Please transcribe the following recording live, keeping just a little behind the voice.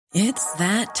It's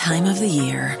that time of the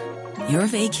year. Your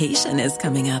vacation is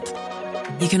coming up.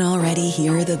 You can already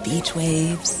hear the beach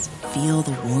waves, feel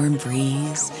the warm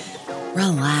breeze,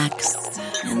 relax,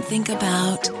 and think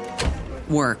about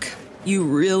work. You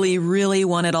really, really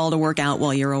want it all to work out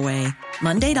while you're away.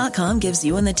 Monday.com gives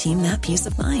you and the team that peace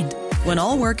of mind. When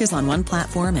all work is on one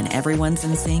platform and everyone's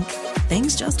in sync,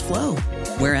 things just flow.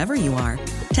 Wherever you are,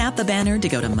 tap the banner to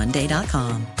go to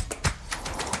Monday.com.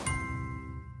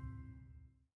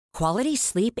 Quality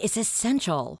sleep is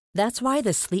essential. That's why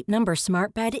the Sleep Number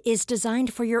Smart Bed is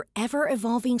designed for your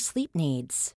ever-evolving sleep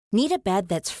needs. Need a bed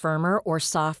that's firmer or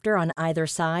softer on either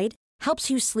side? Helps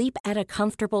you sleep at a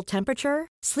comfortable temperature?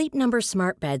 Sleep Number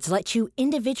Smart Beds let you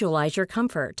individualize your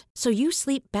comfort, so you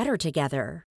sleep better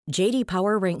together. J.D.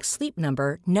 Power ranks Sleep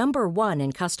Number number 1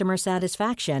 in customer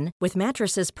satisfaction with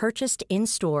mattresses purchased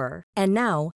in-store. And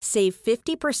now, save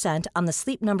 50% on the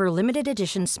Sleep Number Limited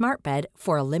Edition Smart Bed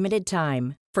for a limited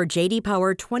time. For J.D.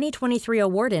 Power 2023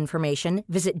 award information,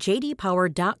 visit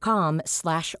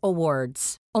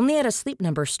jdpower.com/awards. Only at a Sleep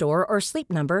Number store or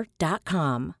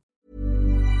sleepnumber.com.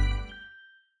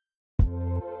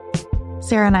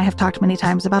 Sarah and I have talked many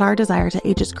times about our desire to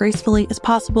age as gracefully as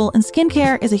possible, and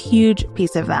skincare is a huge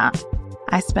piece of that.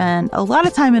 I spend a lot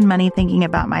of time and money thinking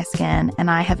about my skin, and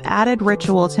I have added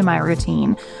Ritual to my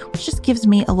routine, which just gives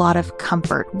me a lot of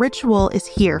comfort. Ritual is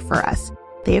here for us.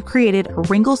 They have created a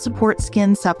wrinkle support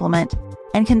skin supplement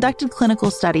and conducted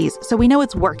clinical studies, so we know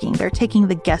it's working. They're taking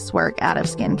the guesswork out of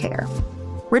skincare.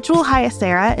 Ritual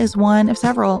Hyacera is one of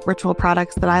several Ritual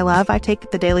products that I love. I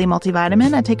take the daily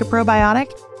multivitamin, I take a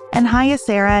probiotic, and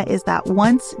Hyacera is that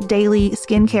once daily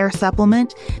skincare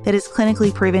supplement that is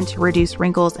clinically proven to reduce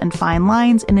wrinkles and fine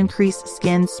lines and increase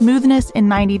skin smoothness in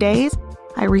 90 days.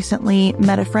 I recently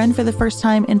met a friend for the first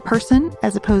time in person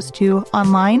as opposed to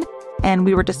online, and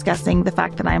we were discussing the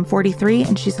fact that I am 43,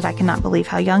 and she said, "I cannot believe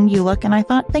how young you look." And I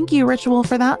thought, thank you, Ritual,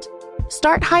 for that.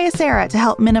 Start Hyacera to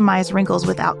help minimize wrinkles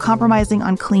without compromising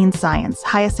on clean science.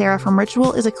 Hyacera from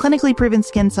Ritual is a clinically proven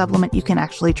skin supplement you can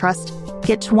actually trust.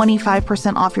 Get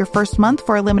 25% off your first month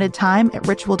for a limited time at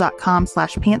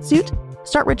ritual.com/pantsuit.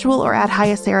 Start Ritual or add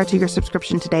Hyacera to your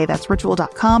subscription today. That's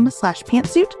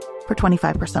ritual.com/pantsuit for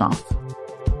 25% off.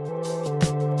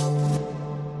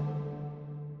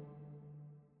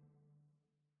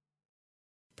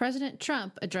 President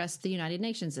Trump addressed the United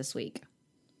Nations this week.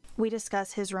 We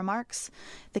discuss his remarks,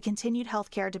 the continued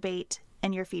healthcare debate,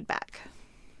 and your feedback.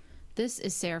 This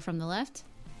is Sarah from the left.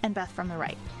 And Beth from the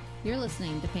right. You're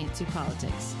listening to Pantsuit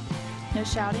Politics. No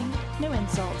shouting, no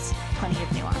insults, plenty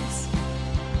of nuance.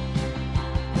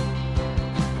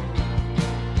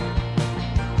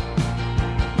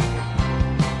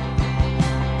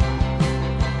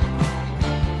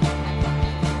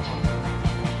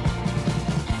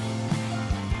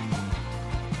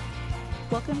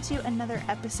 Welcome to another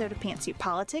episode of Pantsuit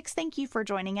Politics. Thank you for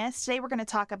joining us. Today we're going to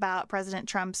talk about President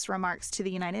Trump's remarks to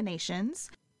the United Nations,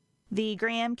 the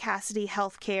Graham Cassidy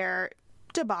healthcare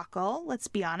debacle, let's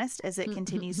be honest, as it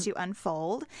continues to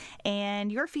unfold,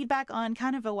 and your feedback on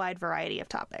kind of a wide variety of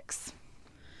topics.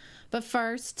 But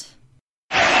first,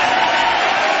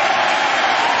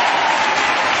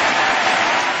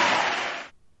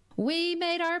 we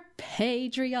made our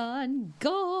Patreon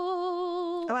goal.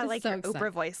 Oh, I like your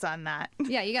Oprah voice on that.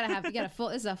 Yeah, you got a full,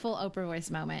 this is a full Oprah voice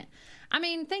moment. I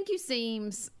mean, thank you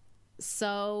seems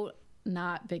so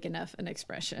not big enough an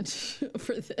expression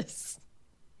for this.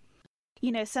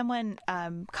 You know, someone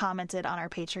commented on our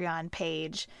Patreon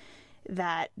page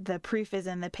that the proof is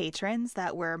in the patrons,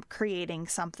 that we're creating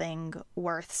something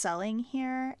worth selling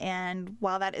here. And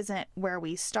while that isn't where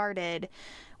we started,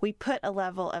 we put a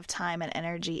level of time and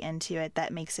energy into it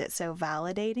that makes it so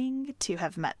validating to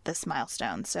have met this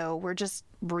milestone. So we're just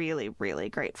really, really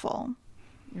grateful.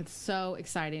 It's so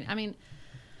exciting. I mean,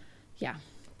 yeah.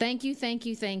 Thank you, thank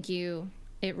you, thank you.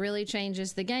 It really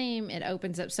changes the game. It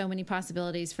opens up so many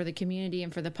possibilities for the community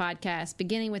and for the podcast,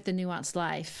 beginning with The Nuanced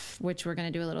Life, which we're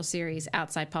going to do a little series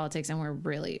outside politics, and we're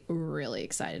really, really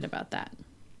excited about that.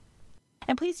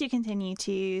 And please do continue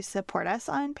to support us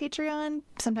on Patreon.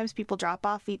 Sometimes people drop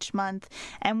off each month,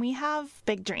 and we have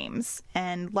big dreams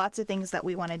and lots of things that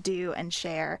we want to do and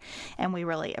share, and we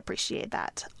really appreciate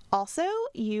that. Also,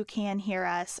 you can hear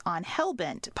us on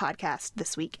Hellbent podcast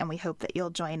this week, and we hope that you'll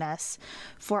join us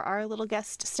for our little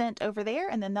guest stint over there,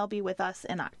 and then they'll be with us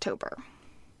in October.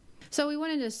 So we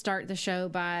wanted to start the show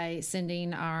by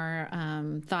sending our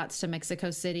thoughts to Mexico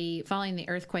City following the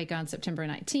earthquake on September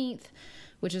 19th,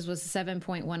 which was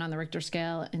 7.1 on the Richter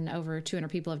scale, and over 200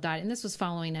 people have died. And this was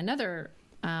following another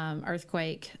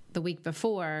earthquake the week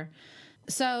before.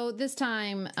 So this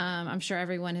time, I'm sure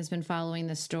everyone has been following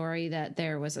the story that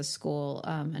there was a school,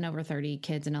 and over 30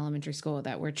 kids in elementary school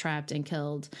that were trapped and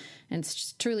killed. And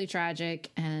it's truly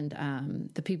tragic. And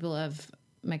the people of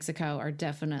Mexico are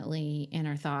definitely in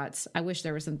our thoughts. I wish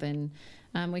there was something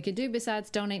we could do besides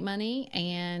donate money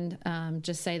and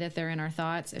just say that they're in our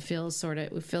thoughts. We feel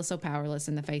so powerless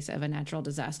in the face of a natural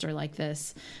disaster like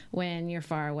this when you're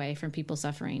far away from people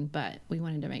suffering. But we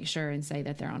wanted to make sure and say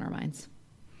that they're on our minds.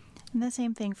 And the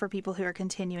same thing for people who are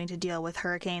continuing to deal with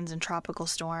hurricanes and tropical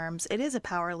storms. It is a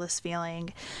powerless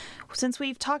feeling. Since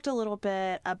we've talked a little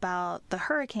bit about the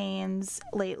hurricanes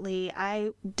lately, I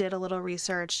did a little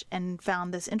research and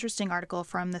found this interesting article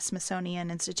from the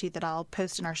Smithsonian Institute that I'll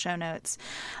post in our show notes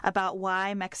about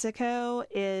why Mexico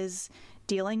is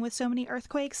dealing with so many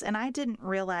earthquakes. And I didn't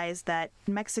realize that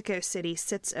Mexico City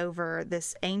sits over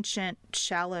this ancient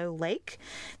shallow lake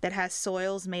that has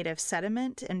soils made of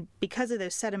sediment. And because of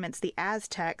those sediments, the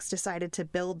Aztecs decided to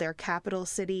build their capital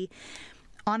city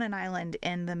on an island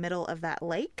in the middle of that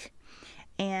lake.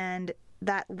 And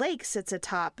that lake sits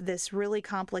atop this really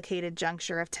complicated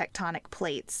juncture of tectonic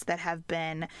plates that have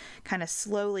been kind of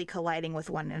slowly colliding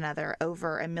with one another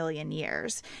over 1 million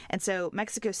years. And so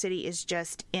Mexico City is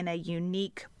just in a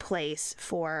unique place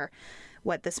for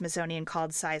what the Smithsonian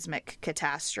called seismic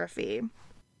catastrophe.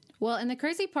 Well, and the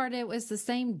crazy part, it was the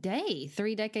same day,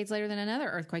 3 decades later than another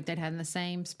earthquake they'd had in the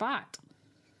same spot.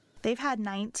 They've had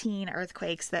 19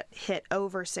 earthquakes that hit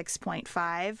over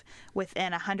 6.5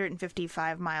 within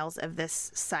 155 miles of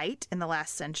this site in the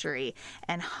last century,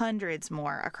 and hundreds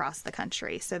more across the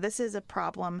country. So this is a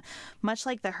problem, much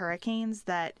like the hurricanes,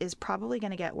 that is probably going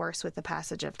to get worse with the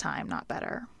passage of time, not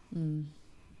better.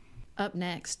 Up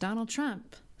next, Donald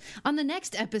Trump. On the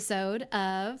next episode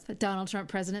of Donald Trump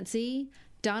Presidency,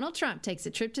 Donald Trump takes a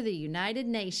trip to the United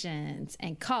Nations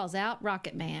and calls out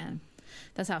Rocket Man.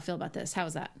 That's how I feel about this. How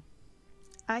was that?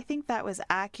 I think that was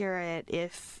accurate,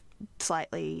 if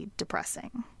slightly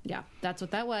depressing. Yeah, that's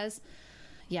what that was.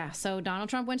 Yeah, so Donald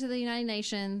Trump went to the United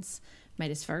Nations, made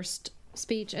his first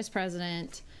speech as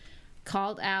president,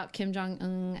 called out Kim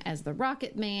Jong-un as the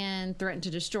Rocket Man, threatened to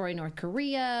destroy North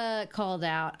Korea, called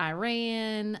out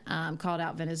Iran, called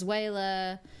out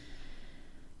Venezuela.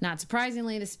 Not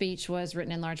surprisingly, the speech was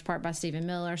written in large part by Stephen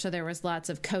Miller, so there was lots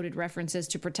of coded references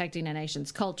to protecting a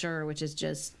nation's culture, which is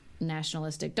just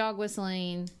nationalistic dog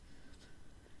whistling.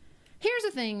 Here's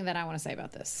the thing that I want to say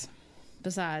about this,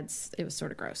 besides it was sort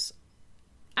of gross.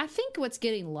 I think what's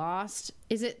getting lost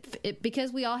is it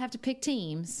because we all have to pick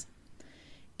teams.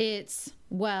 It's,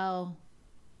 well,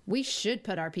 we should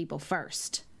put our people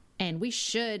first, and we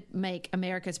should make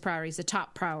America's priorities the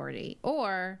top priority,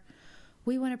 or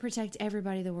we want to protect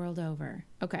everybody the world over.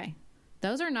 Okay,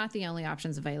 those are not the only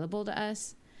options available to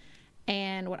us.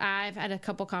 And what I've had a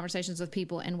couple conversations with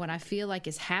people, and what I feel like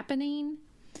is happening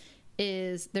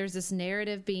is there's this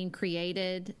narrative being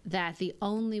created that the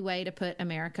only way to put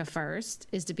America first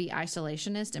is to be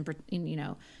isolationist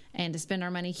and to spend our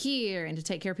money here and to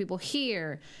take care of people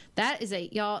here. That is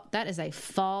a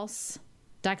false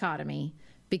dichotomy,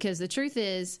 because the truth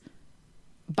is,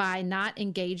 by not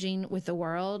engaging with the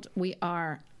world, we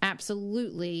are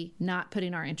absolutely not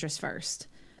putting our interests first.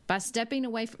 By stepping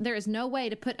away there is no way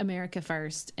to put America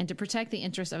first and to protect the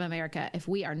interests of America if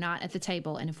we are not at the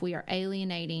table and if we are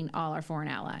alienating all our foreign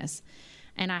allies.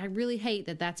 And I really hate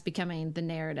that that's becoming the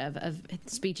narrative of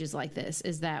speeches like this,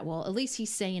 is that, well, at least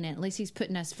he's saying it, at least he's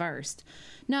putting us first.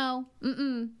 No,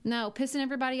 pissing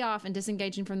everybody off and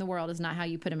disengaging from the world is not how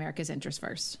you put America's interests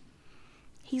first.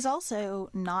 He's also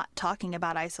not talking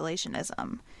about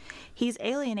isolationism. He's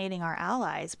alienating our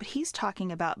allies, but he's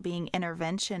talking about being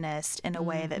interventionist in a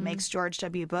way that makes George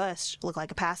W. Bush look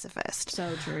like a pacifist.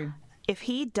 So true. If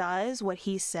he does what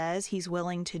he says he's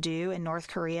willing to do in North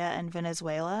Korea and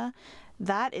Venezuela,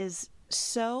 that is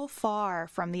so far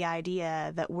from the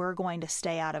idea that we're going to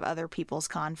stay out of other people's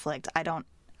conflict. I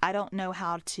don't know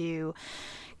how to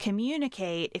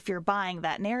communicate if you're buying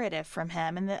that narrative from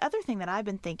him. And the other thing that I've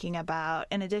been thinking about,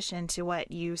 in addition to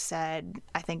what you said,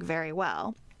 I think very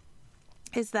well,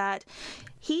 is that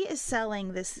he is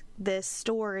selling this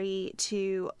story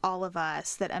to all of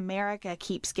us that America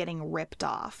keeps getting ripped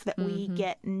off, that we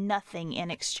get nothing in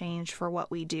exchange for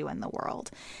what we do in the world.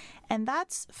 And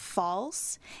that's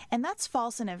false. And that's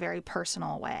false in a very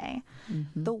personal way.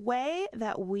 The way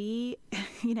that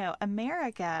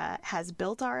America has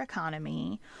built our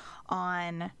economy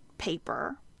on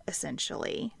paper,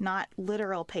 essentially, not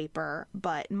literal paper,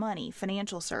 but money,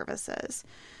 financial services.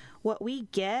 What we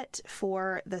get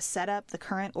for the setup, the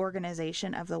current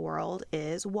organization of the world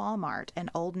is Walmart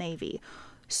and Old Navy.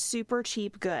 super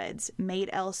cheap goods made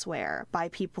elsewhere by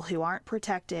people who aren't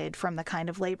protected from the kind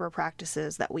of labor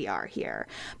practices that we are here,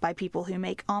 by people who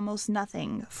make almost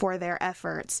nothing for their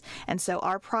efforts, and so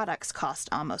our products cost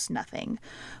almost nothing.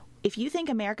 If you think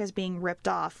America's being ripped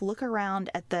off, look around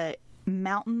at the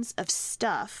mountains of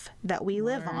stuff that we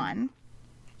live on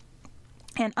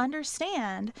and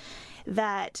understand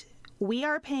that we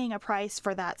are paying a price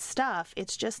for that stuff.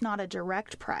 It's just not a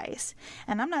direct price.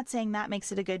 And I'm not saying that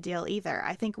makes it a good deal either.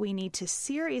 I think we need to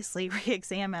seriously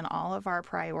re-examine all of our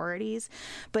priorities.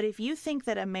 But if you think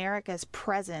that America's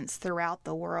presence throughout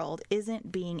the world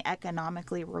isn't being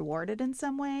economically rewarded in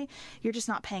some way, you're just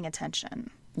not paying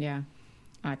attention. Yeah,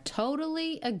 I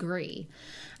totally agree.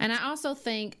 And I also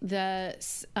think the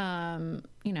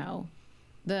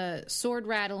sword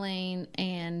rattling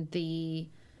and the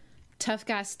tough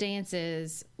guy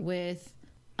stances with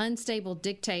unstable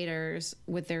dictators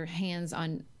with their hands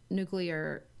on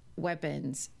nuclear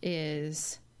weapons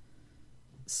is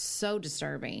so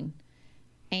disturbing.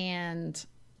 And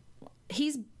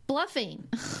he's bluffing.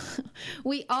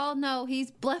 We all know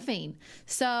he's bluffing.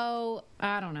 So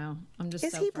I don't know. I'm just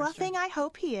Is he bluffing? I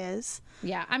hope he is.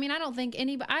 Yeah. I mean, I don't think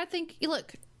anybody, I think,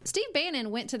 look, Steve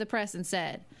Bannon went to the press and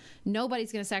said,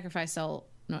 nobody's going to sacrifice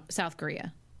South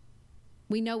Korea.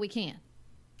 We know we can.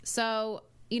 So,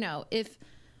 if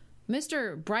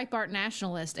Mr. Breitbart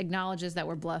nationalist acknowledges that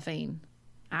we're bluffing,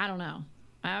 I don't know.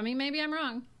 I mean, maybe I'm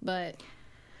wrong, but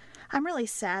I'm really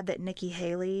sad that Nikki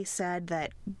Haley said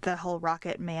that the whole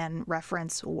Rocket Man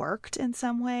reference worked in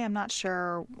some way. I'm not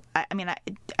sure.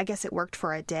 I guess it worked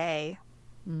for a day.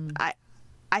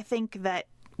 I think that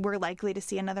we're likely to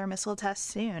see another missile test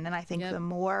soon. And I think the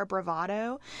more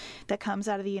bravado that comes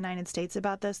out of the United States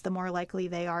about this, the more likely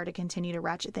they are to continue to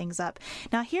ratchet things up.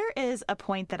 Now, here is a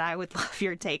point that I would love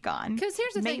your take on. Because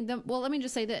here's the thing. Let me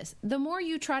just say this. The more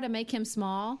you try to make him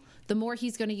small, the more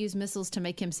he's going to use missiles to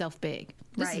make himself big.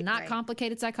 This is not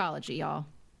complicated psychology, y'all.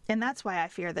 And that's why I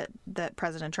fear that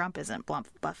President Trump isn't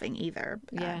bluffing either,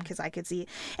 because I could see.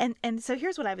 And so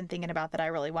here's what I've been thinking about that I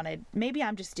really wanted. Maybe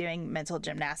I'm just doing mental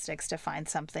gymnastics to find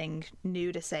something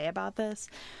new to say about this.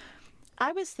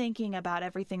 I was thinking about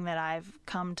everything that I've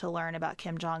come to learn about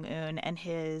Kim Jong-un and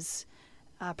his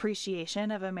appreciation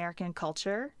of American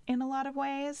culture in a lot of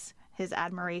ways, his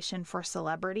admiration for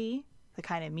celebrity, the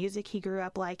kind of music he grew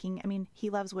up liking. I mean, he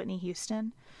loves Whitney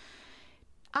Houston.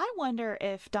 I wonder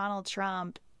if Donald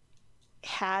Trump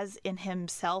has in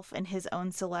himself and his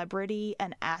own celebrity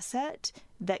an asset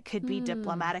that could be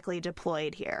diplomatically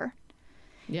deployed here.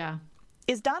 Yeah.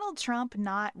 Is Donald Trump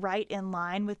not right in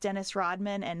line with Dennis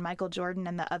Rodman and Michael Jordan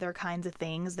and the other kinds of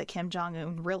things that Kim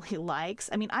Jong-un really likes?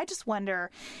 I mean, I just wonder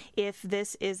if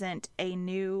this isn't a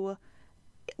new...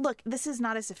 Look, this is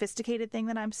not a sophisticated thing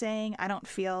that I'm saying. I don't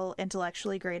feel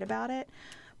intellectually great about it.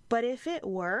 But if it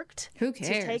worked Who cares?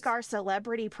 To take our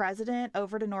celebrity president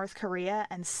over to North Korea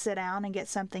and sit down and get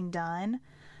something done,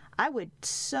 I would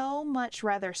so much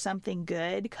rather something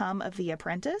good come of The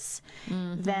Apprentice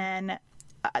than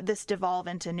this devolve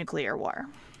into nuclear war.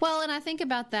 Well, and I think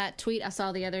about that tweet I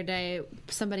saw the other day.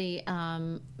 Somebody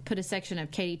put a section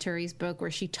of Katie Turry's book where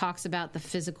she talks about the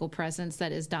physical presence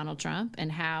that is Donald Trump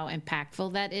and how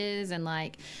impactful that is, and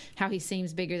like how he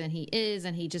seems bigger than he is,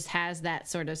 and he just has that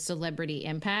sort of celebrity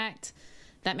impact.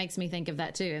 That makes me think of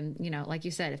that too. And, like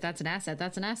you said, if that's an asset,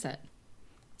 that's an asset.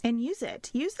 And use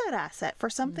it. Use that asset for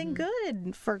something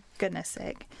good, for goodness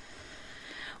sake.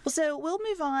 Well, so we'll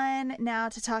move on now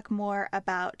to talk more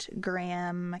about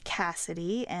Graham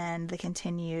Cassidy and the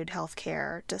continued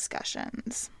healthcare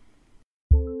discussions.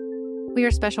 We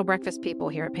are special breakfast people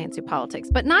here at Pantsuit Politics,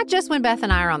 but not just when Beth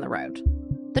and I are on the road.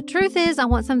 The truth is, I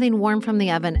want something warm from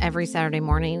the oven every Saturday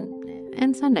morning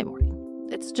and Sunday morning.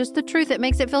 It's just the truth. It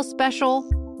makes it feel special,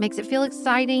 makes it feel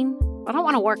exciting. I don't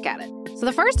want to work at it. So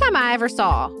the first time I ever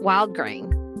saw Wild Grain,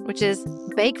 which is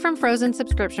bake from frozen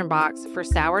subscription box for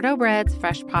sourdough breads,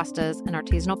 fresh pastas, and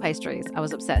artisanal pastries, I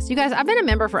was obsessed. You guys, I've been a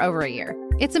member for over a year.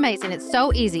 It's amazing. It's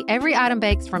so easy. Every item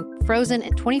bakes from frozen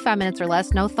in 25 minutes or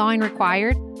less, no thawing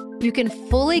required. You can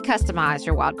fully customize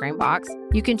your Wild Grain box.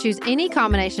 You can choose any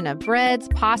combination of breads,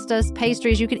 pastas,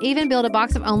 pastries. You can even build a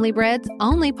box of only breads,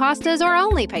 only pastas, or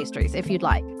only pastries if you'd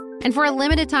like. And for a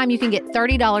limited time, you can get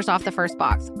 $30 off the first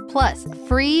box, plus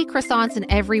free croissants in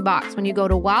every box when you go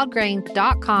to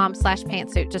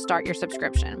wildgrain.com/pantsuit to start your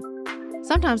subscription.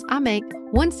 Sometimes I make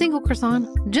one single croissant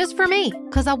just for me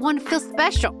because I want to feel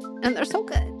special, and they're so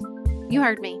good. You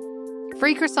heard me.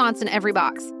 Free croissants in every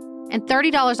box, and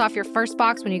 $30 off your first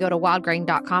box when you go to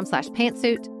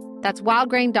wildgrain.com/pantsuit. That's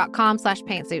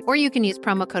wildgrain.com/pantsuit, or you can use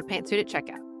promo code pantsuit at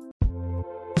checkout.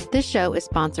 This show is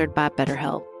sponsored by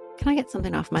BetterHelp. Can I get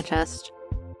something off my chest?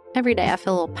 Every day I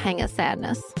feel a little pang of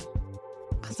sadness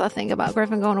because I think about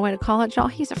Griffin going away to college. Y'all,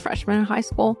 he's a freshman in high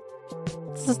school.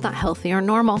 This is not healthy or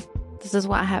normal. This is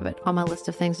why I have it on my list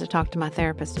of things to talk to my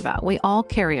therapist about. We all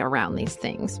carry around these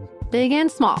things, big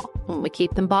and small. When we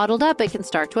keep them bottled up, it can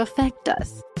start to affect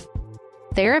us.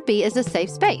 Therapy is a safe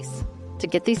space to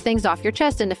get these things off your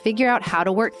chest and to figure out how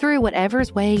to work through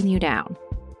whatever's weighing you down.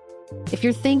 If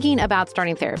you're thinking about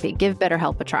starting therapy, give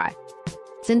BetterHelp a try.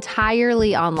 It's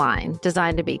entirely online,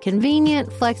 designed to be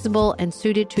convenient, flexible, and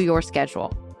suited to your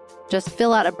schedule. Just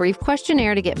fill out a brief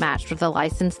questionnaire to get matched with a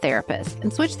licensed therapist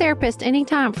and switch therapists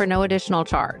anytime for no additional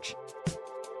charge.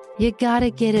 You gotta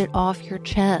get it off your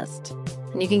chest.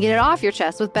 And you can get it off your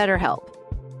chest with BetterHelp.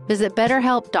 Visit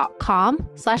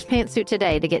betterhelp.com/pantsuit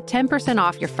today to get 10%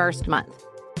 off your first month.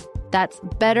 That's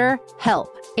BetterHelp,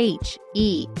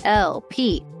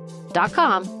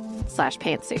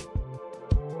 HELP.com/pantsuit.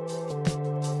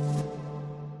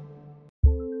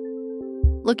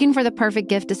 Looking for the perfect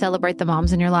gift to celebrate the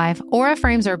moms in your life? Aura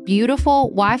frames are beautiful,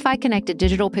 Wi-Fi connected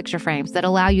digital picture frames that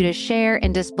allow you to share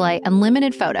and display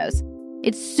unlimited photos.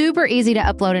 It's super easy to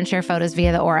upload and share photos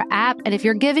via the Aura app, and if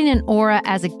you're giving an Aura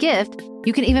as a gift,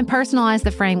 you can even personalize the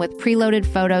frame with preloaded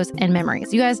photos and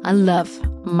memories. You guys, I love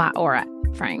my Aura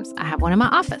frames. I have one in my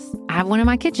office. I have one in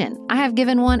my kitchen. I have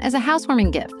given one as a housewarming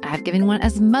gift. I have given one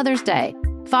as Mother's Day,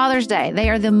 Father's Day. They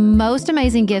are the most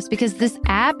amazing gifts because this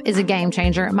app is a game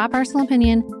changer, in my personal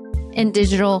opinion, in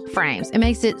digital frames. It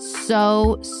makes it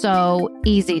so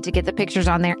easy to get the pictures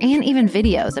on there and even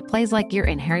videos. It plays like you're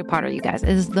in Harry Potter, you guys. It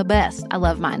is the best. I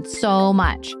love mine so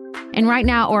much. And right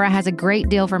now, Aura has a great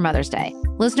deal for Mother's Day.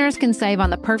 Listeners can save on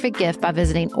the perfect gift by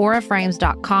visiting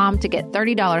auraframes.com to get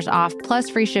 $30 off plus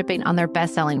free shipping on their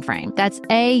best-selling frame. That's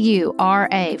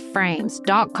AURA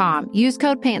frames.com. Use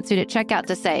code PANTSUIT at checkout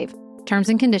to save. Terms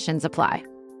and conditions apply.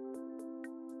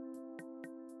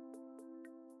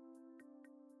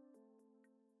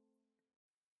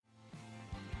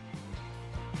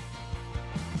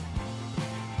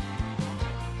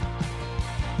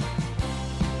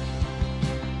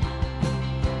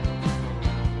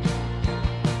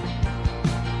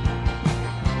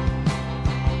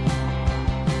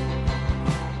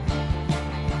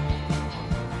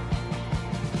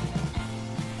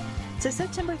 So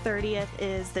September 30th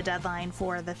is the deadline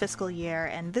for the fiscal year,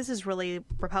 and this is really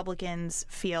Republicans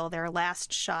feel their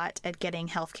last shot at getting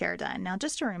health care done. Now,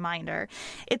 just a reminder,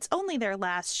 it's only their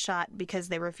last shot because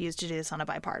they refuse to do this on a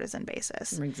bipartisan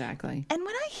basis. Exactly. And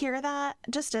when I hear that,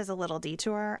 just as a little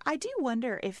detour, I do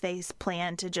wonder if they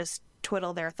plan to just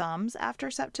twiddle their thumbs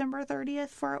after September 30th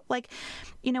for, like,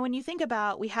 you know, when you think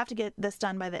about we have to get this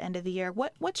done by the end of the year,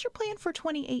 what's your plan for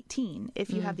 2018 if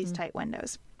you have these tight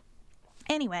windows?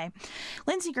 Anyway,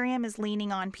 Lindsey Graham is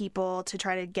leaning on people to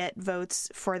try to get votes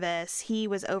for this. He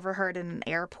was overheard in an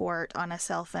airport on a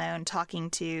cell phone talking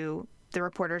to, the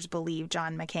reporters believe,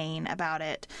 John McCain about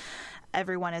it.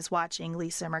 Everyone is watching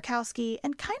Lisa Murkowski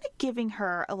and kind of giving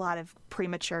her a lot of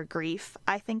premature grief,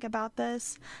 I think, about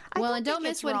this. Don't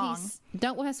miss what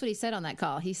he said on that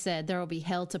call. He said there will be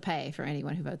hell to pay for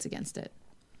anyone who votes against it.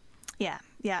 Yeah.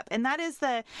 And that is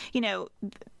the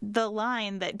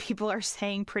line that people are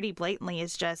saying pretty blatantly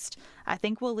is just, I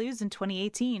think we'll lose in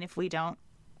 2018 if we don't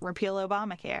repeal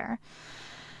Obamacare.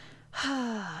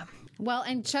 Well,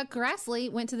 and Chuck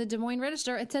Grassley went to the Des Moines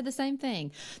Register and said the same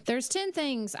thing. There's 10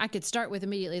 things I could start with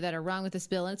immediately that are wrong with this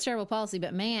bill, and it's terrible policy,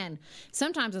 but man,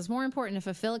 sometimes it's more important to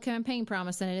fulfill a campaign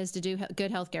promise than it is to do good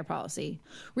health care policy.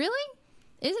 Really?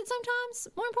 Is it sometimes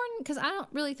more important? Because I don't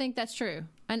really think that's true.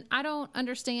 And I don't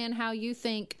understand how you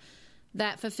think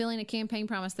that fulfilling a campaign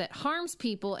promise that harms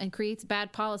people and creates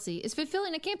bad policy is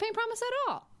fulfilling a campaign promise at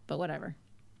all. But whatever.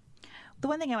 The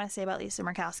one thing I want to say about Lisa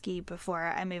Murkowski before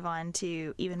I move on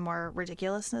to even more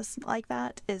ridiculousness like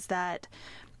that is that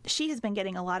she has been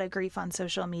getting a lot of grief on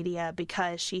social media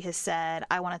because she has said,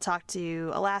 I want to talk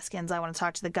to Alaskans, I want to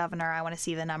talk to the governor, I want to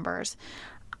see the numbers.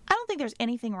 I don't think there's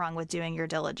anything wrong with doing your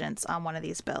diligence on one of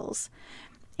these bills.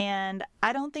 And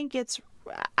I don't think it's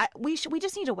we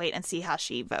just need to wait and see how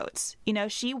she votes. You know,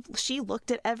 she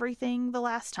looked at everything the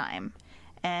last time,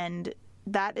 and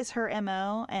that is her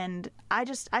MO. And I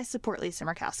support Lisa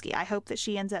Murkowski. I hope that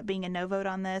she ends up being a no vote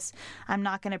on this. I'm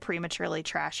not going to prematurely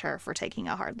trash her for taking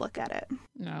a hard look at it.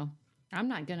 No, I'm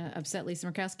not going to upset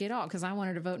Lisa Murkowski at all because I want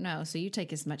her to vote no. So you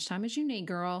take as much time as you need,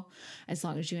 girl, as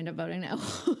long as you end up voting no.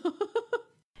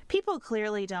 People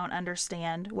clearly don't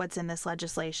understand what's in this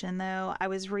legislation, though. I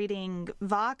was reading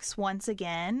Vox once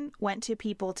again went to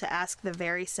people to ask the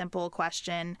very simple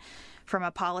question from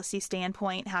a policy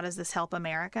standpoint, how does this help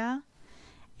America?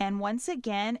 And once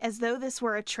again, as though this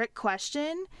were a trick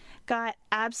question, got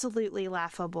absolutely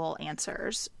laughable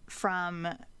answers from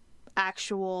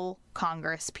actual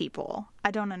Congress people.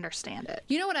 I don't understand it.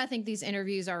 You know what I think these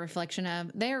interviews are a reflection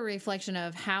of? They're a reflection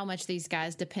of how much these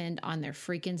guys depend on their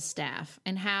freaking staff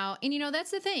and you know,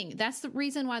 that's the thing. That's the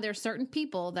reason why there's certain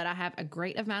people that I have a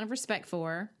great amount of respect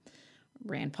for.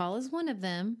 Rand Paul is one of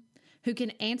them, who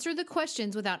can answer the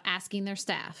questions without asking their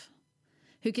staff,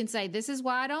 who can say, this is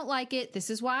why I don't like it. This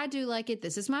is why I do like it.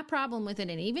 This is my problem with it.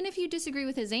 And even if you disagree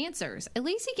with his answers, at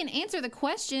least he can answer the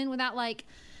question without like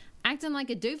acting like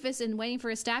a doofus and waiting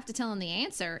for his staff to tell him the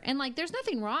answer. And like, there's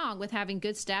nothing wrong with having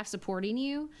good staff supporting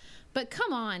you, but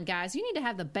come on, guys, you need to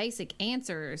have the basic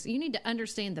answers. You need to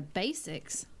understand the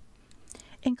basics.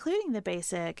 Including the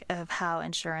basic of how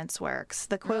insurance works.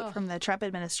 The quote from the Trump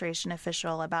administration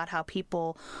official about how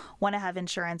people want to have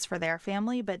insurance for their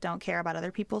family but don't care about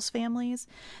other people's families.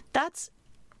 That's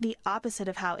the opposite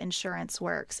of how insurance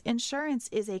works. Insurance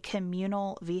is a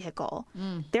communal vehicle.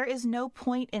 There is no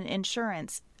point in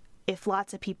insurance if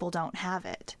lots of people don't have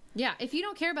it. Yeah, if you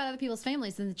don't care about other people's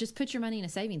families, then just put your money in a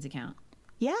savings account.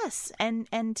 Yes, and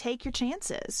take your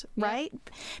chances, right?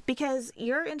 Because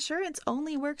your insurance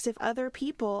only works if other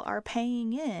people are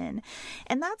paying in.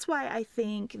 And that's why I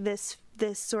think this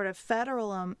sort of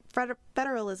federalism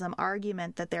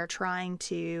argument that they're trying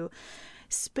to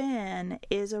spin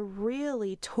is a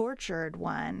really tortured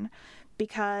one,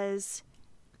 because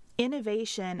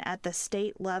innovation at the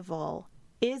state level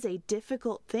is a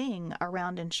difficult thing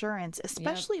around insurance,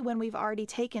 especially when we've already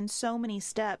taken so many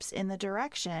steps in the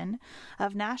direction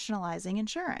of nationalizing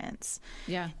insurance.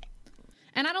 Yeah.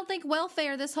 And I don't think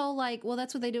welfare, this whole like, well,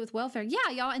 that's what they do with welfare. Yeah,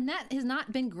 y'all, and that has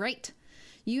not been great.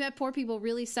 You have poor people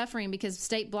really suffering because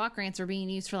state block grants are being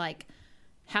used for like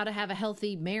how to have a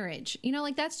healthy marriage. You know,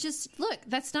 like that's just, look,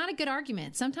 that's not a good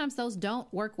argument. Sometimes those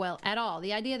don't work well at all.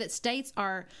 The idea that states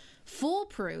are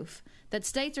foolproof, that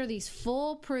states are these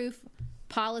foolproof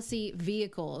policy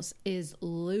vehicles is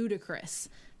ludicrous.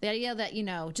 The idea that, you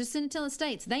know, just send it to the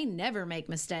states, they never make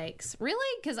mistakes.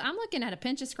 Really? Because I'm looking at a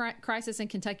pension crisis in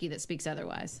Kentucky that speaks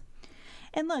otherwise.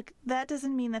 And look, that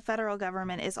doesn't mean the federal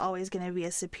government is always going to be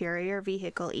a superior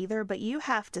vehicle either, but you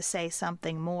have to say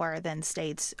something more than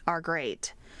states are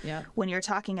great when you're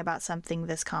talking about something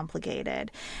this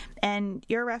complicated. And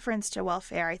your reference to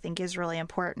welfare, I think, is really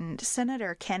important.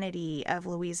 Senator Kennedy of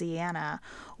Louisiana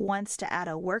wants to add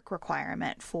a work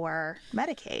requirement for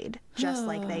Medicaid, just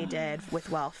like they did with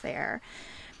welfare.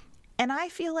 And I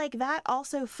feel like that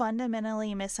also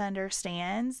fundamentally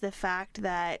misunderstands the fact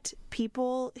that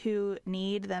people who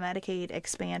need the Medicaid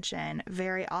expansion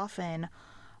very often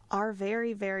are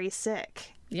very, very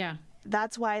sick. Yeah.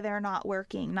 That's why they're not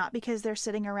working, not because they're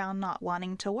sitting around not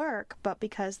wanting to work, but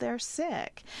because they're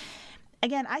sick.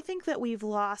 Again, I think that we've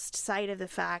lost sight of the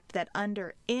fact that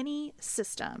under any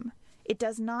system, it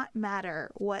does not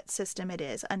matter what system it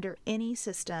is, under any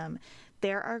system,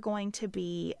 there are going to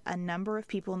be a number of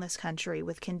people in this country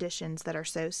with conditions that are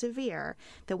so severe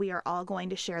that we are all going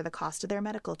to share the cost of their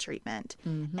medical treatment.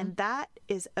 And that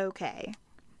is okay.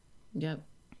 Yep.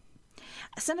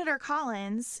 Senator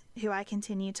Collins, who I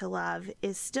continue to love,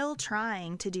 is still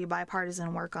trying to do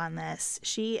bipartisan work on this.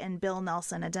 She and Bill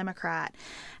Nelson, a Democrat,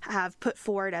 have put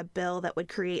forward a bill that would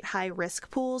create high-risk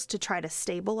pools to try to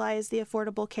stabilize the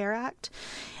Affordable Care Act.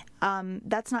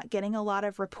 That's not getting a lot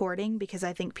of reporting because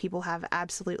I think people have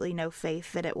absolutely no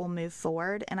faith that it will move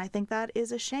forward, and I think that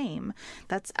is a shame.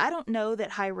 I don't know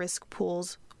that high-risk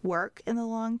pools work in the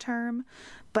long term,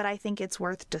 but I think it's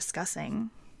worth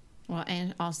discussing. Well,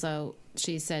 and also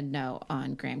she said no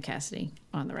on Graham Cassidy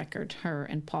on the record. Her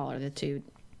and Paul are the two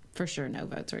for sure no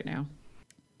votes right now.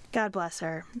 God bless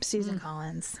her, Susan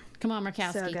Collins. Come on,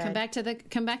 Murkowski,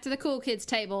 come back to the cool kids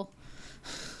table.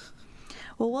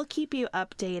 Well, we'll keep you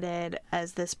updated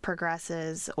as this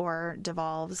progresses or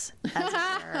devolves, as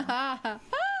it were.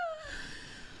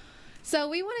 So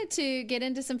we wanted to get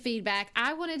into some feedback.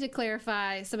 I wanted to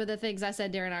clarify some of the things I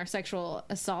said during our sexual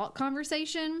assault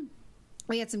conversation.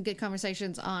 We had some good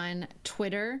conversations on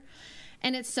Twitter,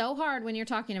 and it's so hard when you're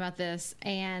talking about this,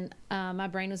 and my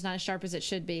brain was not as sharp as it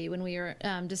should be when we were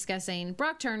discussing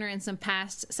Brock Turner and some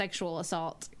past sexual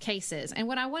assault cases. And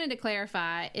what I wanted to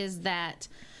clarify is that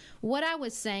what I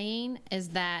was saying is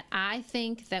that I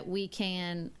think that we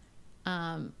can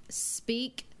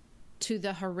speak to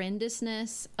the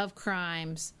horrendousness of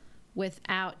crimes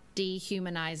without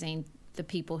dehumanizing the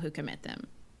people who commit them.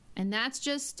 And that's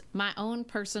just my own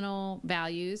personal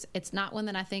values. It's not one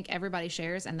that I think everybody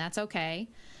shares, and that's okay.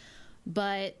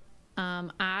 But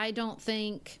I don't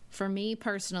think, for me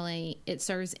personally, it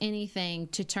serves anything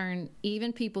to turn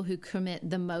even people who commit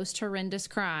the most horrendous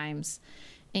crimes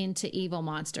into evil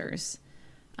monsters.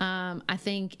 I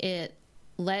think it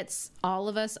lets all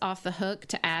of us off the hook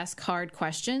to ask hard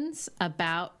questions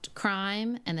about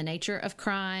crime and the nature of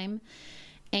crime.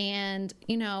 And,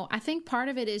 you know, I think part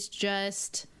of it is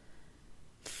just,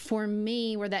 for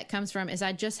me, where that comes from is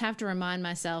I just have to remind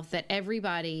myself that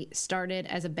everybody started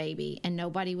as a baby and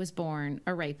nobody was born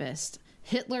a rapist.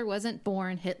 Hitler wasn't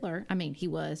born Hitler. I mean, he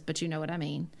was, but you know what I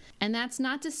mean. And that's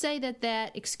not to say that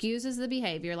that excuses the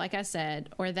behavior, like I said,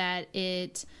 or that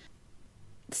it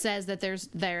says that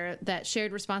that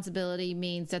shared responsibility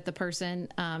means that the person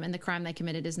and the crime they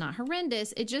committed is not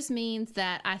horrendous. It just means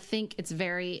that I think it's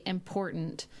very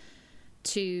important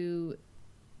to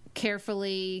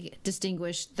carefully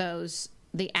distinguish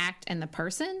the act and the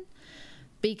person,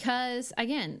 because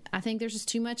again, I think there's just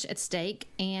too much at stake,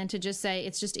 and to just say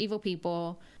it's just evil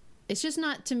people, it's just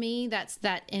not, to me,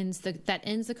 that ends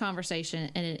the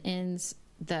conversation, and it ends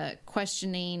the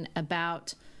questioning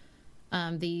about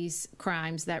these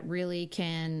crimes that really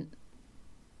can,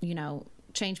 you know,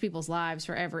 change people's lives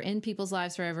forever, end people's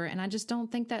lives forever. And I just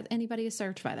don't think that anybody is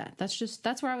served by that.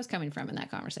 That's where I was coming from in that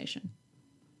conversation.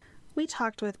 We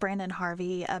talked with Brandon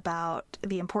Harvey about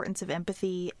the importance of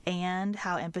empathy and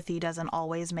how empathy doesn't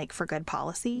always make for good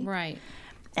policy. Right.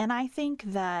 And I think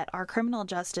that our criminal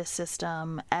justice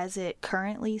system, as it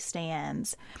currently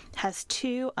stands, has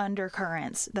two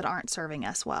undercurrents that aren't serving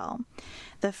us well.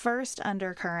 The first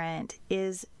undercurrent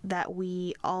is that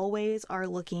we always are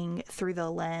looking through the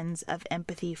lens of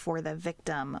empathy for the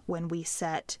victim when we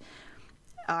set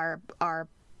our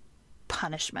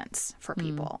punishments for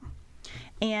people.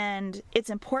 And it's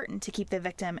important to keep the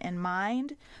victim in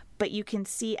mind, but you can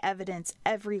see evidence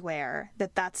everywhere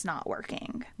that that's not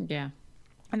working. Yeah.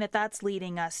 And that's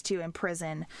leading us to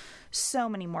imprison so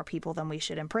many more people than we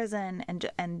should imprison,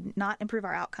 and not improve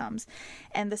our outcomes.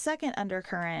 And the second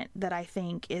undercurrent that I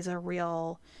think is a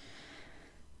real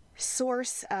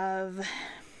source of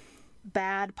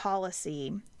bad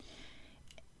policy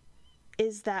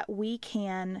is that we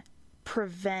can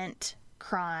prevent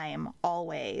crime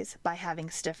always by having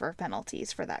stiffer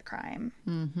penalties for that crime.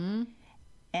 Mm-hmm.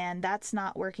 And that's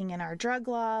not working in our drug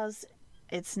laws.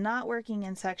 It's not working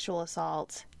in sexual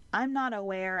assault. I'm not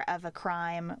aware of a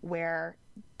crime where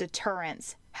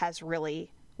deterrence has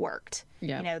really worked.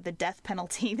 Yep. You know, the death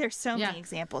penalty, there's so many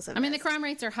examples of it. I mean, the crime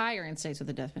rates are higher in states with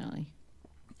the death penalty.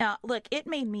 Now, look, it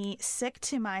made me sick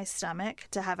to my stomach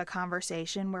to have a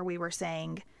conversation where we were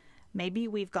saying maybe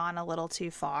we've gone a little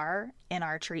too far in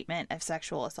our treatment of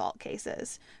sexual assault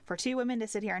cases. For two women to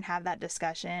sit here and have that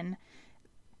discussion,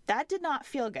 that did not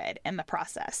feel good in the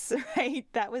process, right?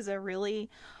 That was a really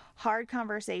hard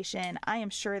conversation. I am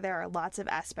sure there are lots of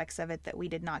aspects of it that we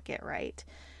did not get right.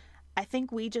 I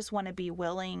think we just want to be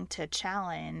willing to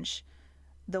challenge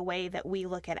the way that we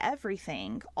look at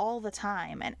everything all the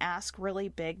time and ask really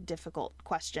big, difficult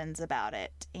questions about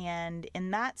it. And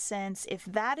in that sense, if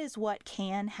that is what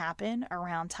can happen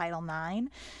around Title IX,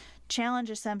 challenge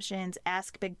assumptions,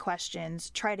 ask big questions,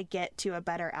 try to get to a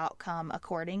better outcome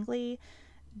accordingly,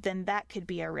 then that could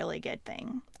be a really good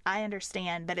thing. I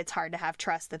understand that it's hard to have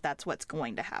trust that that's what's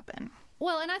going to happen.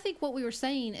 Well, and I think what we were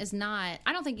saying is not,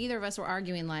 I don't think either of us were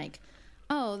arguing like,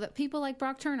 oh, that people like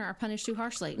Brock Turner are punished too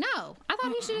harshly. No, I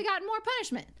thought he should have gotten more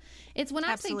punishment. It's when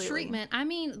I say treatment, I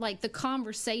mean like the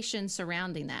conversation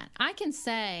surrounding that. I can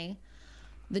say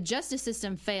the justice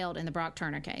system failed in the Brock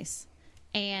Turner case,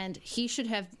 and he should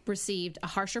have received a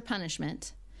harsher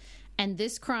punishment. And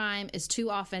this crime is too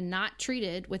often not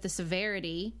treated with the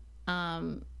severity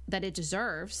that it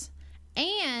deserves.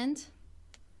 And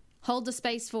hold the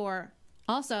space for,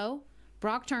 also,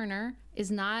 Brock Turner is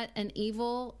not an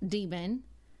evil demon.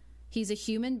 He's a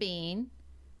human being.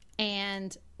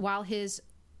 And while his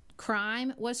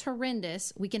crime was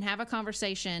horrendous, we can have a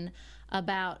conversation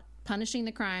about punishing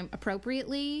the crime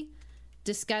appropriately,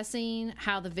 discussing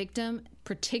how the victim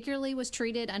particularly was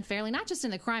treated unfairly, not just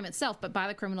in the crime itself, but by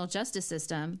the criminal justice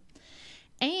system,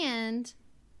 and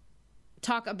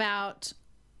talk about,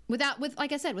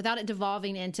 like I said, without it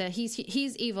devolving into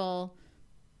he's evil,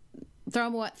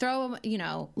 throw him, you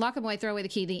know, lock him away, throw away the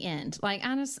key, the end. Like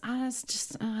I'm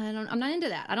not into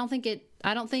that. I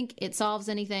don't think it solves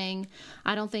anything.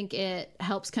 I don't think it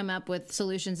helps come up with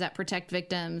solutions that protect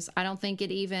victims. I don't think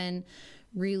it even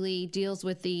really deals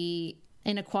with the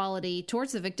inequality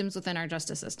towards the victims within our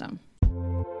justice system.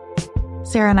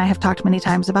 Sarah and I have talked many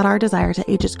times about our desire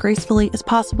to age as gracefully as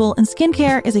possible, and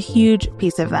skincare is a huge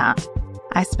piece of that.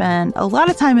 I spend a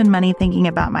lot of time and money thinking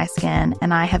about my skin,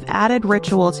 and I have added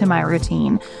Ritual to my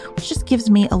routine, which just gives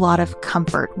me a lot of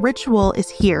comfort. Ritual is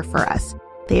here for us.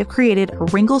 They have created a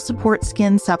wrinkle support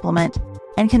skin supplement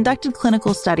and conducted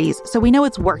clinical studies, so we know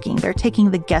it's working. They're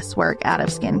taking the guesswork out of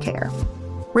skincare.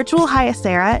 Ritual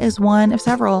Hyacera is one of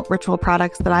several Ritual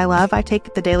products that I love. I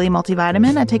take the daily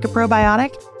multivitamin, I take a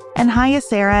probiotic, and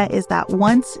Hyacera is that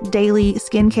once daily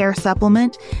skincare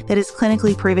supplement that is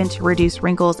clinically proven to reduce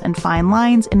wrinkles and fine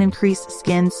lines and increase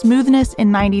skin smoothness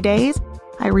in 90 days.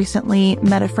 I recently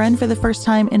met a friend for the first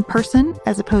time in person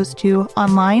as opposed to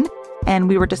online, and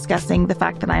we were discussing the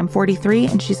fact that I am 43,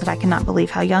 and she said, "I cannot believe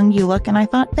how young you look." And I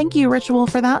thought, thank you, Ritual,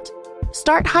 for that.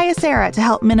 Start Hyacera to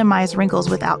help minimize wrinkles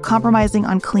without compromising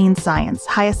on clean science.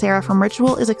 Hyacera from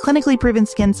Ritual is a clinically proven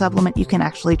skin supplement you can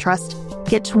actually trust.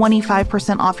 Get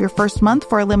 25% off your first month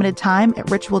for a limited time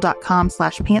at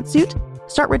ritual.com/pantsuit.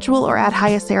 Start Ritual or add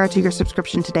Hyacera to your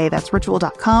subscription today. That's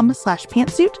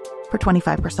ritual.com/pantsuit for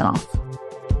 25% off.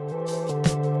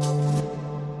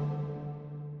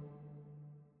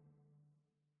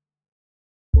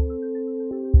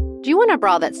 Do you want a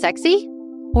bra that's sexy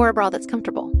or a bra that's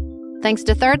comfortable? Thanks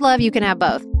to Third Love, you can have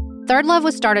both. Third Love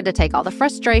was started to take all the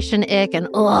frustration, ick, and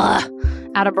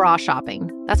out of bra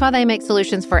shopping. That's why they make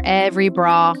solutions for every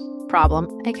bra problem,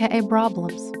 aka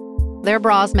problems. Their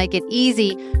bras make it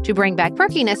easy to bring back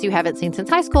perkiness you haven't seen since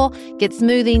high school, get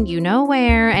smoothing you know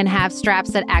where, and have straps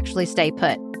that actually stay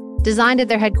put. Designed at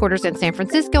their headquarters in San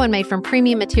Francisco and made from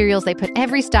premium materials, they put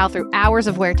every style through hours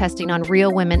of wear testing on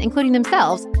real women, including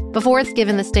themselves, before it's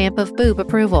given the stamp of boob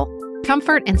approval.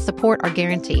 Comfort and support are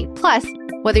guaranteed. Plus,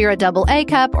 whether you're a double A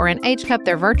cup or an H cup,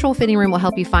 their virtual fitting room will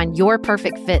help you find your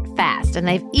perfect fit fast. And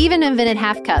they've even invented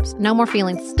half cups. No more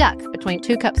feeling stuck between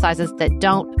two cup sizes that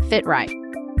don't fit right.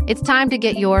 It's time to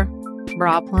get your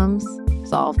problems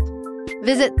solved.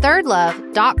 Visit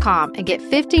thirdlove.com and get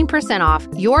 15% off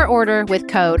your order with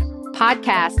code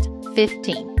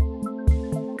podcast15.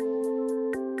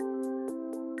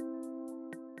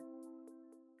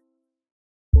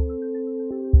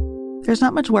 There's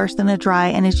not much worse than a dry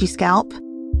and itchy scalp.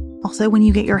 Also, when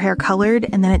you get your hair colored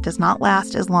and then it does not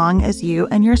last as long as you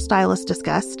and your stylist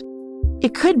discussed.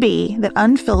 It could be that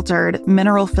unfiltered,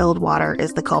 mineral-filled water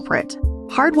is the culprit.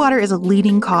 Hard water is a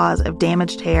leading cause of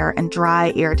damaged hair and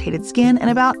dry, irritated skin, and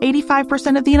about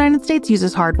 85% of the United States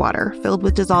uses hard water, filled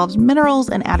with dissolved minerals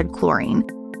and added chlorine.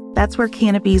 That's where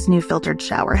Canopy's new filtered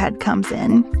shower head comes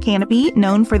in. Canopy,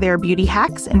 known for their beauty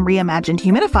hacks and reimagined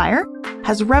humidifier,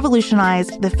 has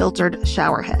revolutionized the filtered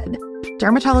shower head.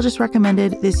 Dermatologists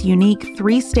recommended this unique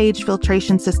 3-stage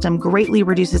filtration system greatly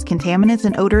reduces contaminants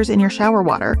and odors in your shower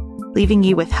water, leaving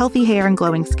you with healthy hair and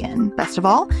glowing skin. Best of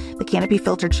all, the Canopy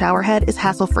filtered shower head is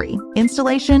hassle-free.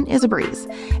 Installation is a breeze,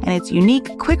 and its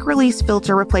unique quick-release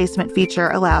filter replacement feature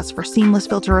allows for seamless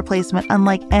filter replacement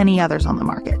unlike any others on the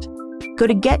market. Go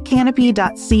to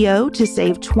getcanopy.co to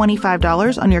save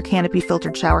 $25 on your Canopy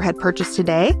filtered shower head purchase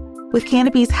today with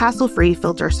Canopy's hassle-free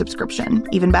filter subscription.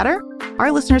 Even better,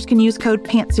 our listeners can use code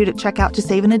PANTSUIT at checkout to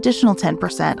save an additional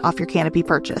 10% off your Canopy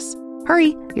purchase.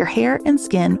 Hurry, your hair and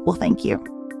skin will thank you.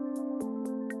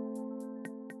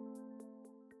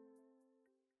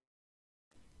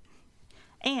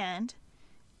 And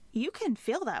you can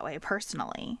feel that way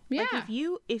personally. Yeah. Like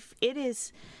if it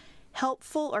is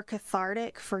helpful or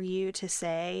cathartic for you to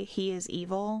say he is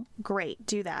evil, great,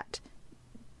 do that.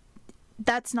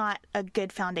 That's not a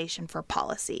good foundation for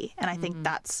policy. And I think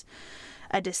that's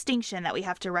a distinction that we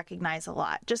have to recognize a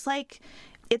lot. Just like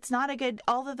it's not a good,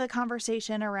 all of the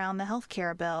conversation around the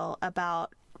healthcare bill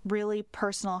about really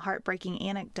personal, heartbreaking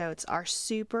anecdotes are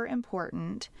super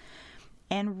important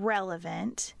and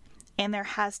relevant. And there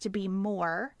has to be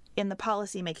more in the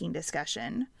policymaking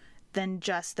discussion than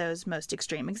just those most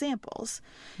extreme examples.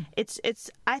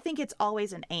 I think it's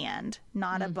always an and,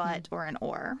 not a but or an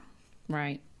or.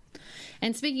 Right.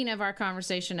 And speaking of our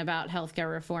conversation about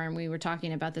healthcare reform, we were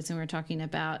talking about this and we were talking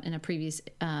about in a previous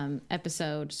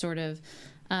episode, sort of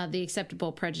the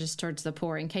acceptable prejudice towards the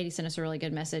poor. And Katie sent us a really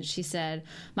good message. She said,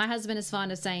 "My husband is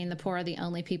fond of saying the poor are the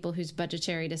only people whose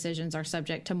budgetary decisions are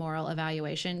subject to moral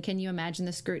evaluation. Can you imagine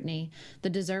the scrutiny the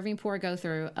deserving poor go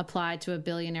through applied to a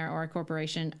billionaire or a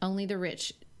corporation? Only the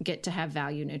rich get to have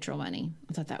value neutral money."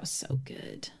 I thought that was so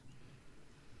good.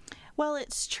 Well,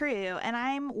 it's true. And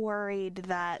I'm worried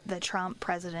that the Trump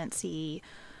presidency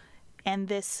and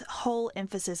this whole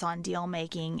emphasis on deal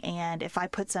making, and if I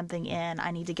put something in,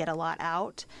 I need to get a lot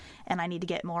out, and I need to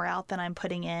get more out than I'm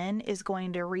putting in, is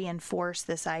going to reinforce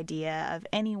this idea of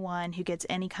anyone who gets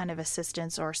any kind of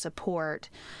assistance or support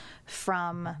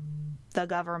from the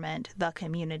government, the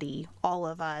community, all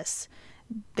of us,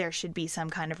 there should be some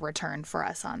kind of return for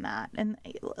us on that. And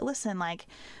listen, like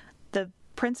the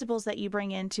principles that you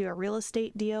bring into a real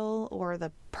estate deal or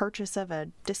the purchase of a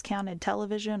discounted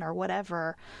television or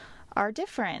whatever are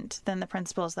different than the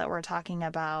principles that we're talking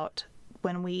about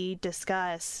when we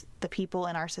discuss the people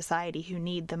in our society who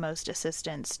need the most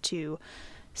assistance to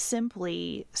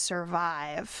simply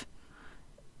survive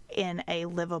in a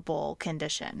livable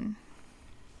condition.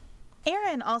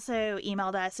 Erin also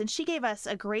emailed us, and she gave us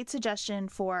a great suggestion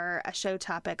for a show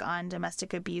topic on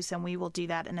domestic abuse, and we will do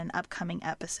that in an upcoming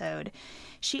episode.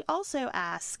 She also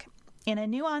asked, in a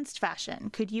nuanced fashion,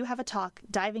 could you have a talk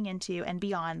diving into and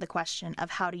beyond the question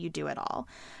of how do you do it all?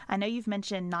 I know you've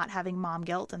mentioned not having mom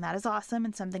guilt, and that is awesome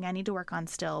and something I need to work on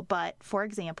still. But, for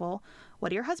example, what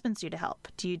do your husbands do to help?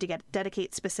 Do you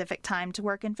dedicate specific time to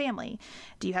work and family?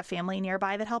 Do you have family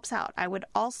nearby that helps out? I would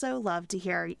also love to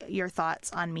hear your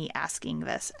thoughts on me asking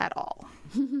this at all.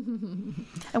 And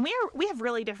we have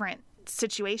really different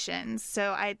situations,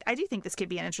 so I do think this could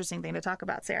be an interesting thing to talk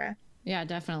about, Sarah. Yeah,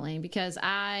 definitely. Because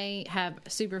I have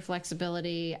super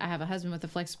flexibility. I have a husband with a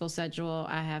flexible schedule.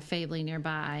 I have family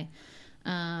nearby.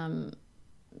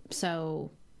 So,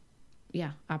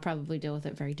 yeah, I probably deal with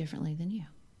it very differently than you.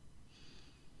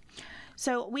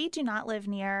 So we do not live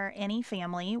near any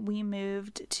family. We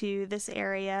moved to this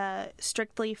area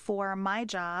strictly for my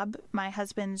job. My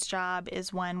husband's job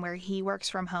is one where he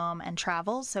works from home and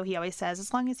travels. So he always says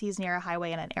as long as he's near a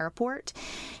highway and an airport,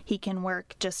 he can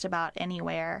work just about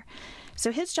anywhere.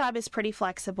 So his job is pretty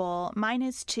flexible. Mine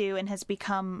is too, and has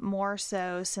become more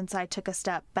so since I took a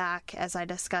step back, as I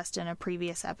discussed in a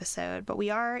previous episode. But we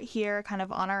are here kind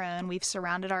of on our own. We've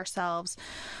surrounded ourselves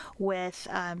with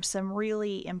some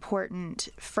really important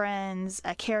friends,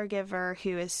 a caregiver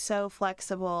who is so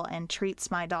flexible and treats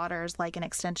my daughters like an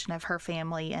extension of her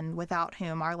family, and without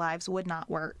whom our lives would not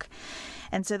work.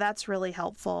 And so that's really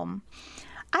helpful.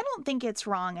 I don't think it's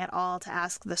wrong at all to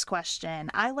ask this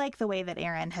question. I like the way that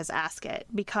Erin has asked it,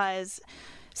 because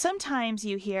sometimes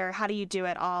you hear, how do you do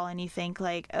it all? And you think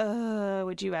like, oh,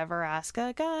 would you ever ask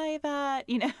a guy that,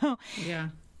 Yeah.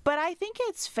 But I think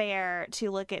it's fair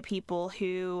to look at people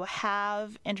who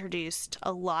have introduced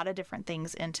a lot of different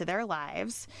things into their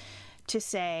lives to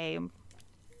say,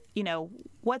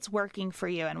 what's working for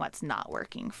you and what's not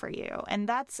working for you. And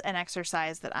that's an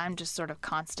exercise that I'm just sort of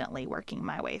constantly working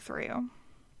my way through.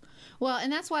 Well,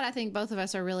 and that's what I think both of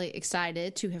us are really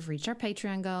excited to have reached our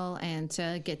Patreon goal and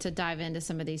to get to dive into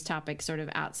some of these topics sort of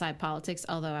outside politics,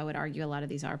 although I would argue a lot of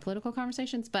these are political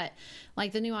conversations. But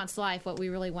like the nuanced life, what we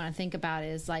really want to think about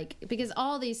is like, because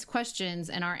all these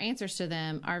questions and our answers to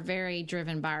them are very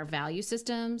driven by our value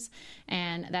systems.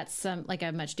 And that's like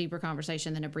a much deeper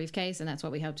conversation than a briefcase. And that's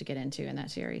what we hope to get into in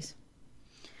that series.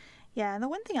 Yeah. And the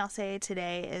one thing I'll say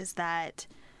today is that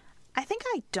I think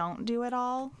I don't do it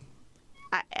all.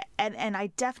 And I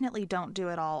definitely don't do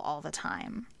it all the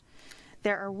time.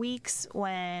 There are weeks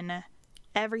when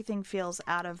everything feels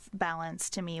out of balance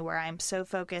to me, where I'm so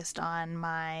focused on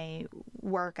my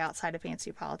work outside of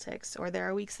Pantsuit Politics, or there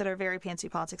are weeks that are very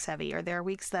Pantsuit Politics heavy, or there are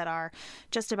weeks that are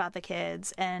just about the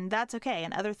kids, and that's okay.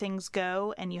 And other things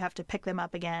go, and you have to pick them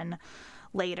up again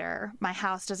later. My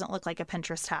house doesn't look like a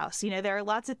Pinterest house. There are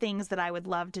lots of things that I would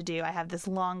love to do. I have this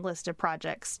long list of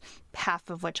projects, half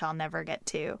of which I'll never get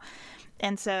to.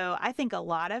 And so I think a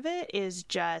lot of it is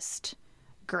just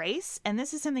grace. And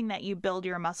this is something that you build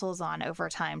your muscles on over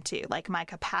time too. Like my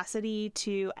capacity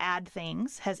to add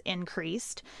things has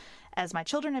increased as my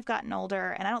children have gotten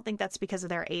older. And I don't think that's because of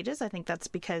their ages. I think that's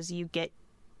because you get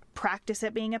practice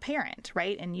at being a parent,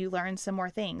 right? And you learn some more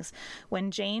things.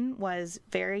 When Jane was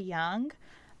very young,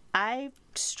 I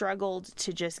struggled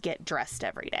to just get dressed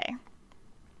every day.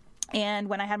 And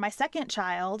when I had my second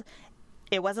child,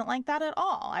 it wasn't like that at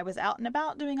all. I was out and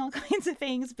about doing all kinds of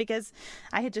things because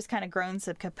I had just kind of grown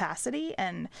some capacity.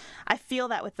 And I feel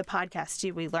that with the podcast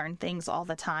too, we learn things all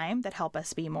the time that help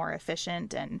us be more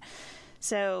efficient. And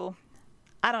so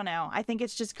I don't know. I think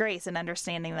it's just grace and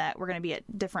understanding that we're going to be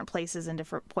at different places and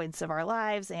different points of our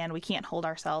lives, and we can't hold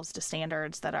ourselves to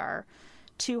standards that are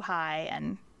too high.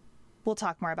 And we'll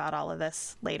talk more about all of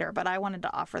this later, but I wanted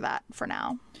to offer that for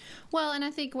now. Well, and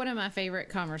I think one of my favorite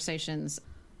conversations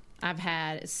I've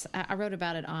had is, I wrote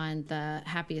about it on the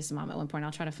Happiest Mom at one point.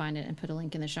 I'll try to find it and put a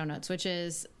link in the show notes, which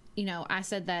is, I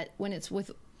said that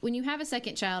when you have a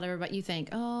second child, everybody, you think,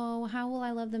 oh, how will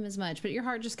I love them as much? But your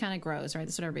heart just kind of grows, right?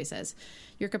 That's what everybody says.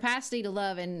 Your capacity to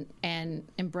love and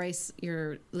embrace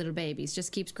your little babies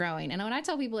just keeps growing. And what I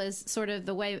tell people is sort of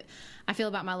the way I feel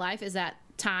about my life is that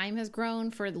time has grown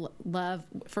for love,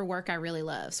 for work I really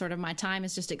love. Sort of my time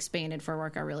has just expanded for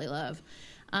work I really love.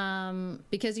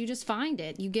 Because you just find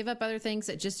it. You give up other things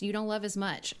that just you don't love as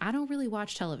much. I don't really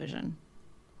watch television,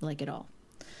 like at all.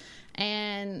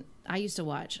 And I used to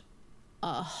watch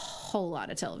a whole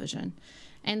lot of television.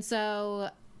 And so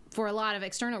for a lot of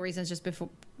external reasons, just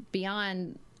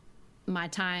beyond my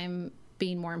time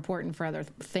being more important for other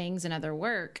things and other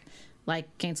work,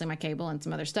 like canceling my cable and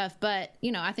some other stuff. But,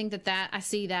 you know, I think that I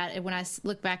see that when I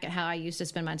look back at how I used to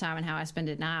spend my time and how I spend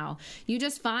it now, you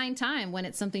just find time when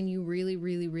it's something you really,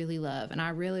 really, really love. And I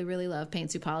really, really love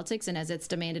Pantsuit Politics. And as it's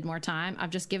demanded more time, I've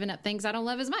just given up things I don't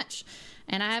love as much.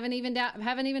 And I haven't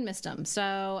even missed them.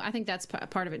 So I think that's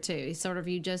part of it too. It's sort of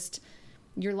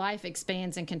your life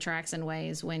expands and contracts in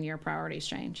ways when your priorities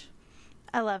change.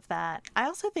 I love that. I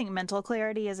also think mental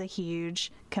clarity is a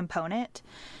huge component,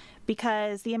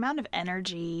 because the amount of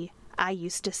energy I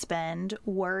used to spend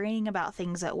worrying about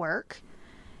things at work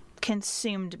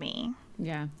consumed me.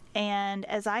 Yeah. And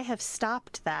as I have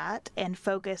stopped that and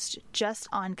focused just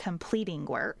on completing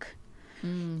work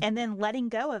and then letting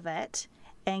go of it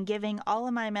and giving all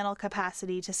of my mental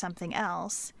capacity to something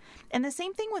else. And the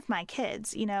same thing with my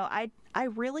kids. You know, I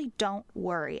really don't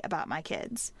worry about my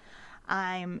kids.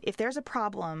 If there's a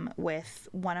problem with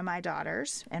one of my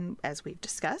daughters, and as we've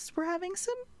discussed, we're having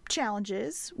some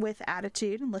challenges with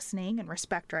attitude and listening and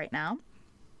respect right now,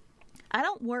 I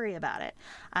don't worry about it.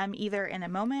 I'm either in a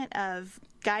moment of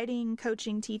guiding,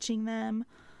 coaching, teaching them,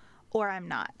 or I'm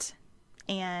not.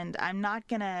 And I'm not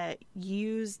going to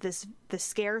use the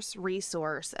scarce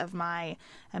resource of my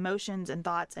emotions and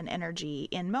thoughts and energy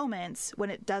in moments when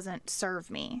it doesn't serve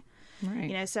me. Right.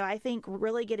 You know, so I think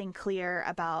really getting clear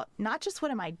about not just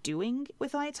what am I doing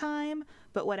with my time,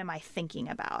 but what am I thinking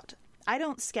about. I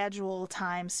don't schedule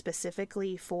time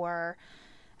specifically for,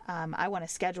 I want to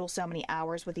schedule so many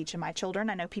hours with each of my children.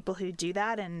 I know people who do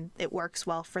that and it works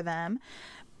well for them.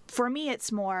 For me,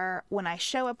 it's more when I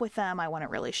show up with them, I want to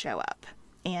really show up.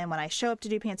 And when I show up to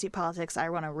do Pantsuit Politics, I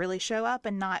want to really show up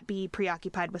and not be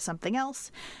preoccupied with something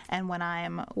else. And when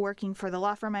I'm working for the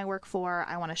law firm I work for,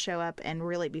 I want to show up and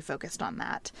really be focused on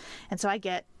that. And so I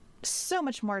get so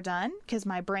much more done because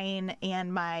my brain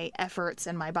and my efforts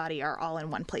and my body are all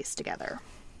in one place together.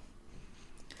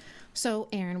 So,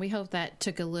 Erin, we hope that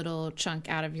took a little chunk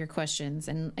out of your questions.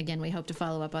 And again, we hope to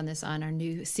follow up on this on our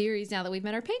new series now that we've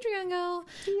met our Patreon goal,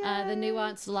 The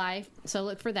Nuanced Life. So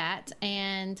look for that.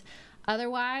 And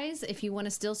otherwise, if you want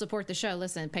to still support the show,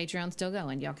 listen, Patreon's still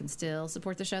going. Y'all can still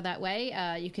support the show that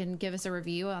way. You can give us a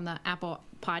review on the Apple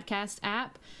Podcast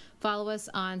app. Follow us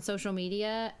on social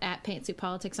media at Pantsuit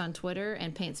Politics on Twitter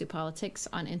and Pantsuit Politics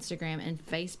on Instagram and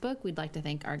Facebook. We'd like to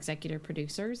thank our executive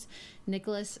producers,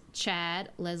 Nicholas,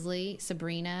 Chad, Leslie,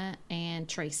 Sabrina, and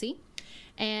Tracy.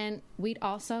 And we'd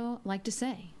also like to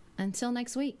say, until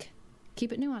next week,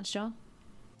 keep it nuanced, y'all.